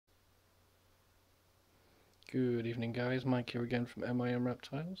Good evening guys, Mike here again from MIM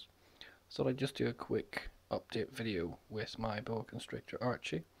Reptiles. So I'd just do a quick update video with my boa constrictor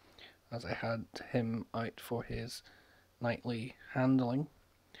Archie, as I had him out for his nightly handling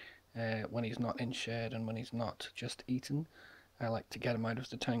when he's not in shed and when he's not just eaten. I like to get him out of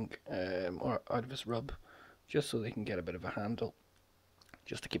the tank or out of his rub just so they can get a bit of a handle,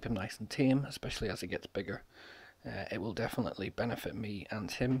 just to keep him nice and tame, especially as he gets bigger. It will definitely benefit me and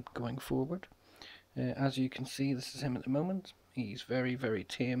him going forward. As you can see, this is him at the moment. He's very, very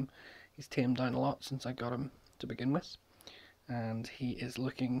tame. He's tamed down a lot since I got him to begin with, and he is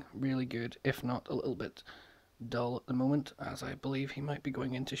looking really good, if not a little bit dull at the moment, as I believe he might be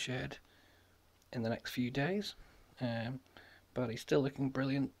going into shed in the next few days. But he's still looking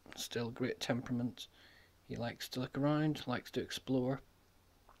brilliant, still great temperament. He likes to look around, likes to explore.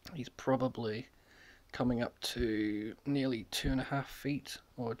 He's probably coming up to nearly 2.5 feet,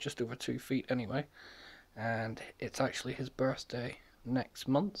 or just over 2 feet anyway, and it's actually his birthday next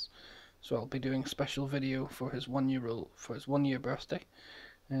month, so I'll be doing a special video for his 1 year birthday,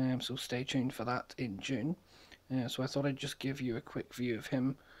 so stay tuned for that in June. So I thought I'd just give you a quick view of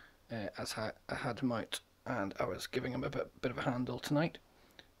him as I had him out and I was giving him a bit of a handle tonight.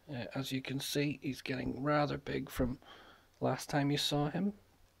 As you can see, he's getting rather big from last time you saw him.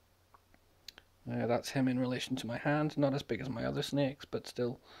 That's him in relation to my hand, not as big as my other snakes, but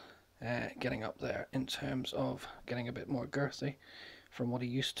still getting up there in terms of getting a bit more girthy from what he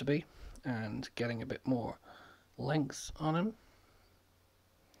used to be, and getting a bit more length on him.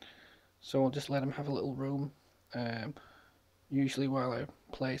 So I'll just let him have a little roam, usually while I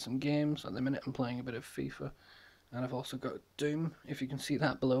play some games. At the minute I'm playing a bit of FIFA, and I've also got Doom, if you can see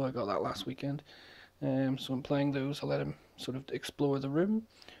that below. I got that last weekend, so I'm playing those. I'll let him sort of explore the room.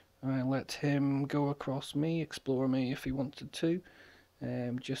 I let him go across me, explore me if he wanted to,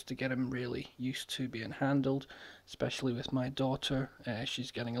 just to get him really used to being handled, especially with my daughter.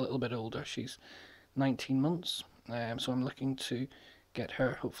 She's getting a little bit older, she's 19 months, so I'm looking to get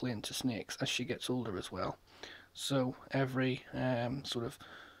her hopefully into snakes as she gets older as well. So every sort of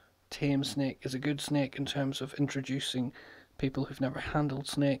tame snake is a good snake in terms of introducing people who've never handled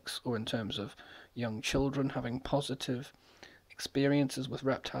snakes, or in terms of young children having positive experiences with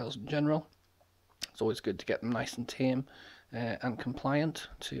reptiles in general. It's always good to get them nice and tame and compliant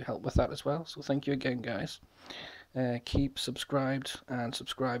to help with that as well. So thank you again guys. Keep subscribed, and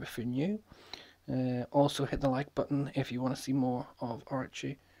subscribe if you're new. Also hit the like button if you want to see more of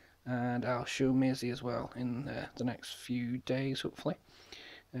Archie, and I'll show Maisie as well in the next few days hopefully.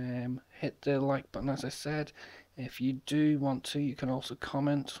 Hit the like button as I said. If you do want to, you can also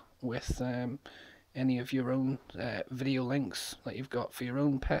comment with any of your own video links that you've got for your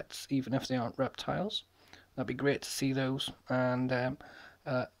own pets, even if they aren't reptiles. That'd be great to see those. And a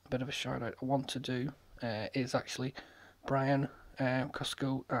bit of a shout out I want to do is actually Brian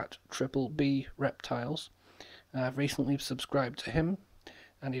Cusco at Triple B Reptiles. I've recently subscribed to him,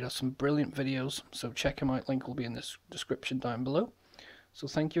 and he does some brilliant videos, so check him out. Link will be in the description down below. So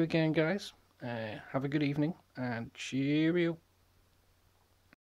thank you again guys, have a good evening, and cheerio.